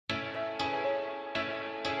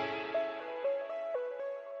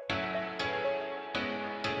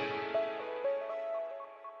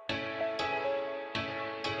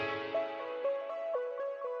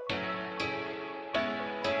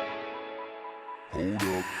Hold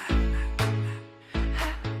up.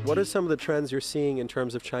 What are some of the trends you're seeing in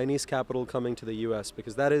terms of Chinese capital coming to the U.S.?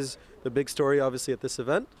 Because that is the big story, obviously, at this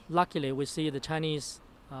event. Luckily, we see the Chinese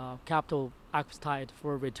capital appetite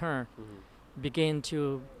for return begin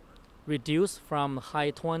to reduce from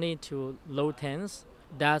high 20 to low 10s.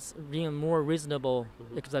 That's being more reasonable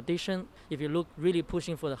expectation. If you look really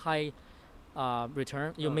pushing for the high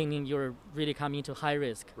return, meaning you're really coming to high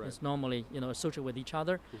risk. Right. It's normally associated with each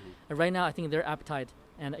other. And right now, I think their appetite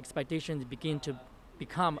and expectations begin to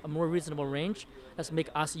become a more reasonable range. That's make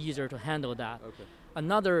us easier to handle that. Okay.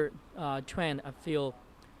 Another trend I feel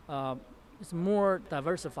is more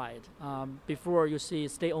diversified. Before you see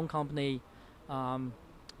state-owned company,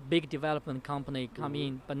 big development company come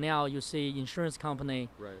in, but now you see insurance company,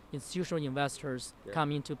 institutional investors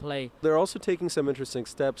come into play. They're also taking some interesting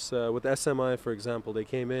steps with SMI, for example. They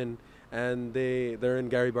came in and they're in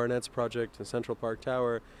Gary Barnett's project in Central Park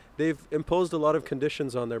Tower. They've imposed a lot of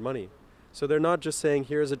conditions on their money. So they're not just saying,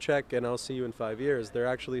 here's a check and I'll see you in 5 years. They're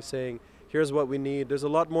actually saying, here's what we need. There's a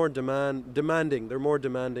lot more demanding. They're more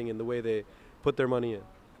demanding in the way they put their money in.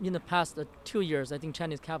 In the past 2 years, I think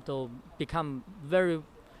Chinese capital become very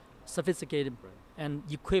sophisticated and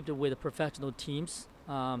equipped with professional teams.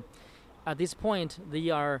 At this point, they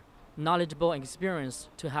are knowledgeable and experienced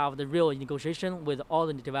to have the real negotiation with all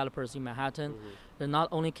the developers in Manhattan. They're not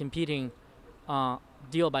only competing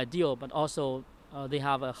deal by deal, but also they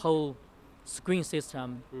have a whole screen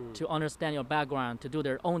system to understand your background, to do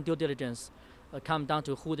their own due diligence, come down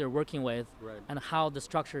to who they're working with and how the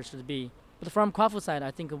structure should be. But from Kuafu side,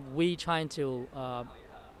 I think we trying to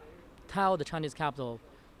tell the Chinese capital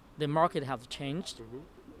the market has changed.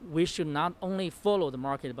 We should not only follow the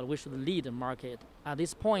market, but we should lead the market. At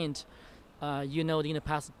this point, in the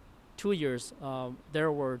past 2 years,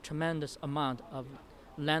 there were tremendous amount of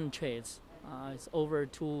land trades. It's over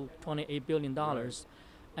 $28 billion.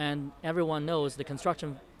 And everyone knows the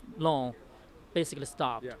construction loan basically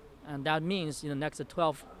stopped. And that means in the next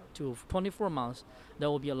 12 to 24 months, there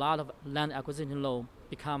will be a lot of land acquisition loan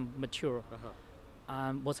become mature.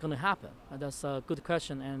 What's going to happen? That's a good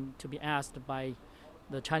question and to be asked by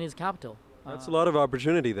the Chinese capital. That's a lot of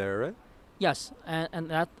opportunity there, right? Yes, and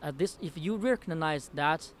that if you recognize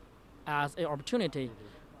that as an opportunity,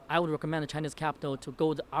 I would recommend the Chinese capital to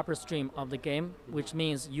go the upper stream of the game, which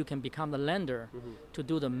means you can become the lender to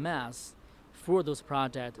do the math for those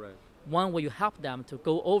projects. One way you help them to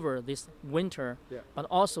go over this winter, but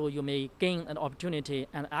also you may gain an opportunity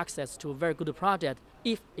and access to a very good project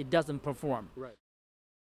if it doesn't perform.